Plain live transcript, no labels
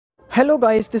Hello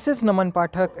guys, this is Naman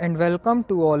Pathak and welcome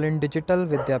to all in Digital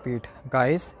Vidyapeeth.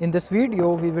 Guys, in this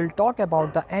video we will talk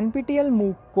about the Nptel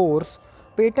MOOC course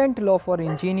Patent Law for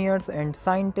Engineers and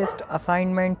Scientists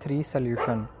Assignment 3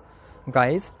 solution.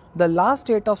 Guys, the last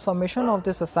date of submission of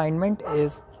this assignment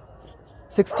is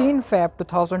 16 Feb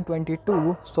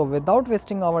 2022. So without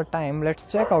wasting our time,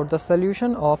 let's check out the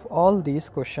solution of all these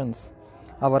questions.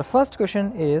 Our first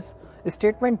question is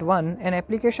Statement 1. An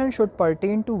application should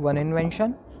pertain to one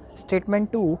invention.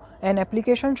 Statement 2. An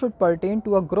application should pertain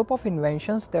to a group of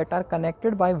inventions that are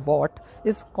connected by what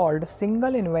is called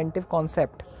single inventive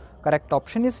concept. Correct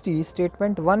option is D.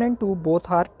 Statement 1 and 2 both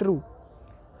are true.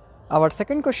 Our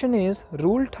second question is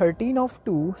Rule 13 of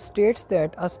 2 states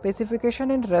that a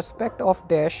specification in respect of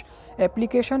dash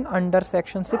application under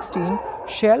section 16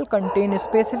 shall contain a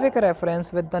specific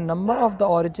reference with the number of the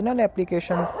original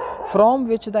application from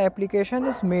which the application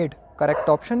is made. Correct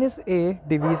option is A.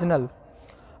 Divisional.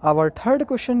 Our third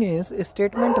question is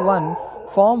Statement 1.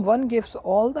 Form 1 gives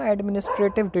all the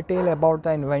administrative detail about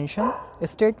the invention.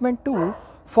 Statement 2.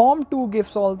 Form 2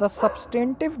 gives all the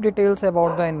substantive details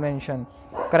about the invention.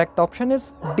 Correct option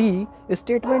is D.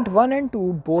 Statement 1 and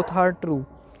 2 both are true.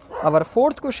 Our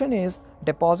fourth question is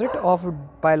Deposit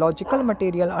of biological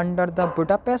material under the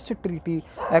Budapest Treaty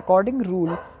according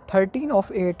Rule 13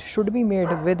 of 8 should be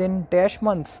made within dash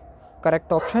months.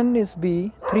 Correct option is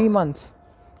B. 3 months.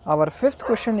 Our fifth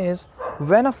question is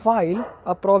when a file,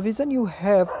 a provision you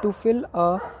have to fill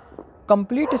a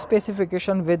complete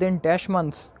specification within dash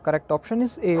months. Correct option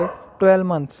is A. 12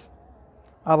 months.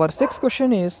 Our sixth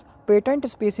question is patent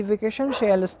specification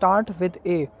shall start with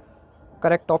A.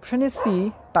 Correct option is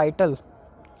C. Title.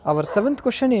 Our seventh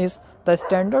question is the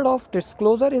standard of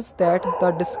disclosure is that the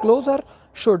disclosure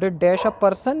should dash a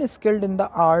person skilled in the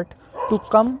art to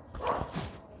come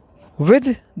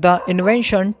with the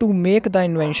invention to make the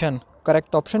invention.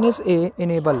 Correct option is A.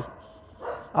 Enable.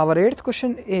 Our eighth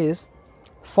question is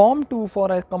Form 2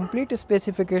 for a complete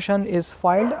specification is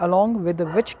filed along with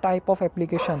which type of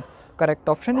application? Correct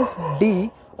option is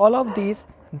D. All of these,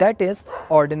 that is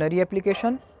ordinary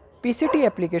application, PCT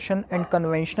application and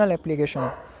conventional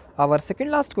application. Our second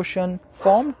last question,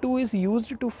 Form 2 is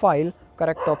used to file.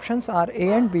 Correct options are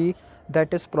A and B,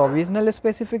 that is provisional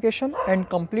specification and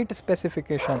complete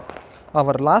specification.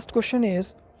 Our last question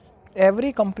is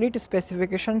every complete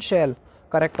specification shall.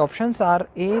 Correct options are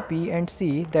A, B and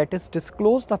C, that is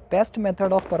disclose the best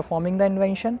method of performing the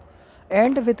invention,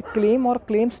 and with claim or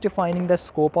claims defining the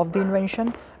scope of the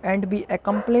invention, and be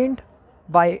accompanied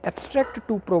by abstract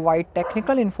to provide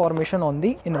technical information on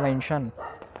the invention.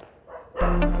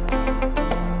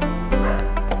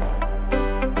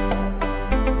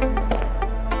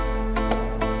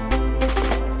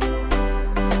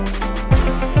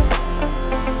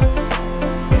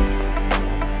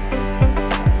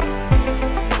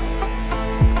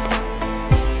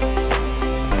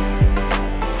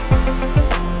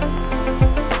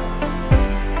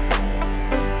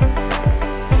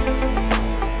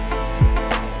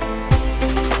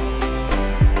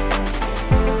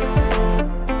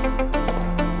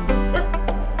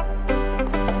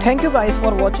 Thank you guys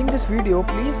for watching this video.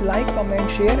 Please like, comment,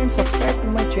 share and subscribe to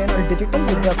my channel Digital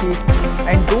Vidyapeeth,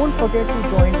 and don't forget to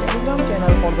join Telegram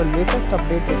channel for the latest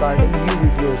update regarding new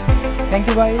videos. Thank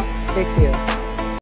you guys. Take care.